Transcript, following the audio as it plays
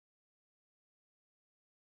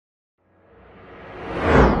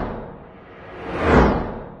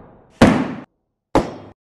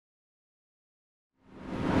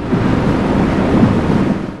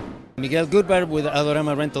Miguel Goodbar with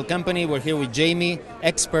Adorama Rental Company. We're here with Jamie,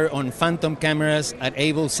 expert on phantom cameras at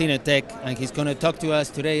AbelCine, and he's going to talk to us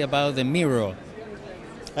today about the Miro.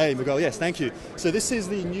 Hey Miguel, yes, thank you. So this is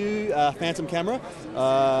the new Phantom camera,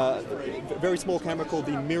 very small camera called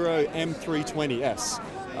the Miro M320S.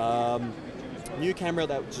 New camera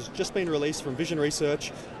that's just been released from Vision Research.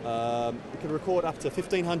 It can record up to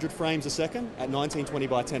 1500 frames a second at 1920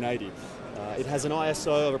 by 1080. It has an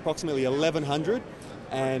ISO of approximately 1100.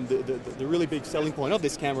 And the really big selling point of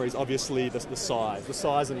this camera is obviously the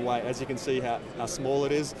size and weight. As you can see how small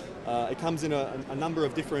it is. It comes in a number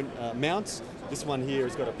of different mounts. This one here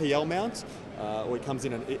has got a PL mount, or it comes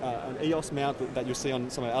in an EOS mount that you'll see on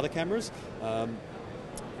some of the other cameras.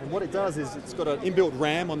 And what it does is it's got an inbuilt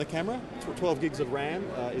RAM on the camera. 12 gigs of RAM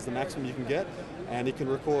is the maximum you can get. And it can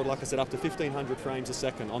record, like I said, up to 1500 frames a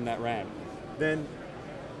second on that RAM. Then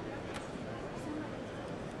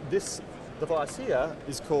this device here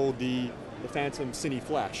is called the Phantom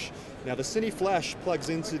CineFlash. Now the CineFlash plugs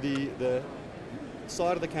into the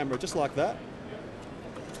side of the camera just like that.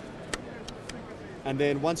 And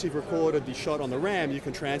then once you've recorded the shot on the RAM, you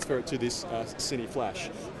can transfer it to this CineFlash.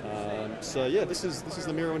 So yeah, this is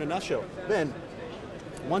the Miro in a nutshell. Then,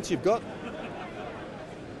 once you've got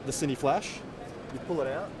the CineFlash, you pull it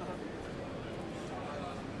out,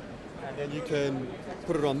 and then you can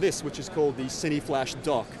put it on this, which is called the CineFlash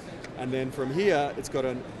dock. And then from here, it's got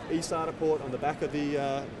an eSATA port on the back of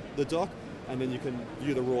the dock, and then you can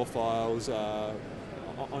view the raw files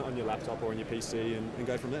on your laptop or on your PC and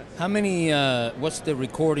go from there. How many, what's the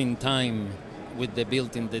recording time with the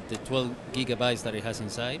built-in, the 12 gigabytes that it has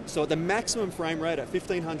inside? So at the maximum frame rate at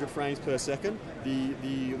 1500 frames per second,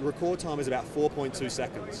 the record time is about 4.2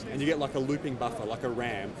 seconds. And you get like a looping buffer, like a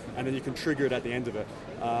RAM, and then you can trigger it at the end of it.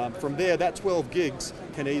 From there, that 12 gigs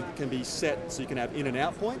can be set so you can have in and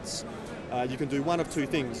out points. You can do one of two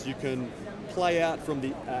things. You can play out from the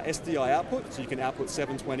SDI output, so you can output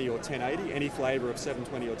 720 or 1080, any flavor of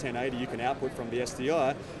 720 or 1080 you can output from the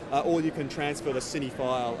SDI, or you can transfer the Cine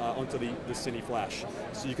file onto the CineFlash,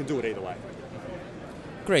 so you can do it either way.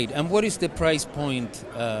 Great, and what is the price point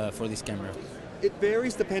for this camera? It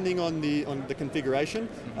varies depending on the configuration.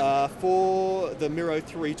 For the Miro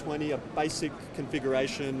 320, a basic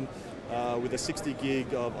configuration with a 60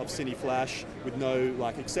 gig of CineFlash with no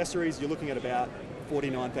accessories, you're looking at about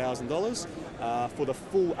 $49,000. For the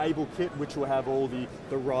full Abel kit, which will have all the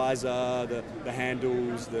riser, the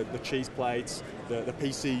handles, the cheese plates, the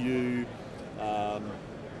PCU,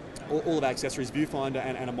 all of our accessories, viewfinder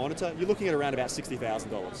and a monitor, you're looking at around about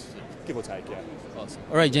 $60,000, give or take, yeah. Awesome.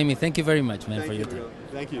 All right, Jamie, thank you very much, man, for your time.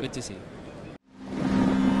 Thank you. Good to see you.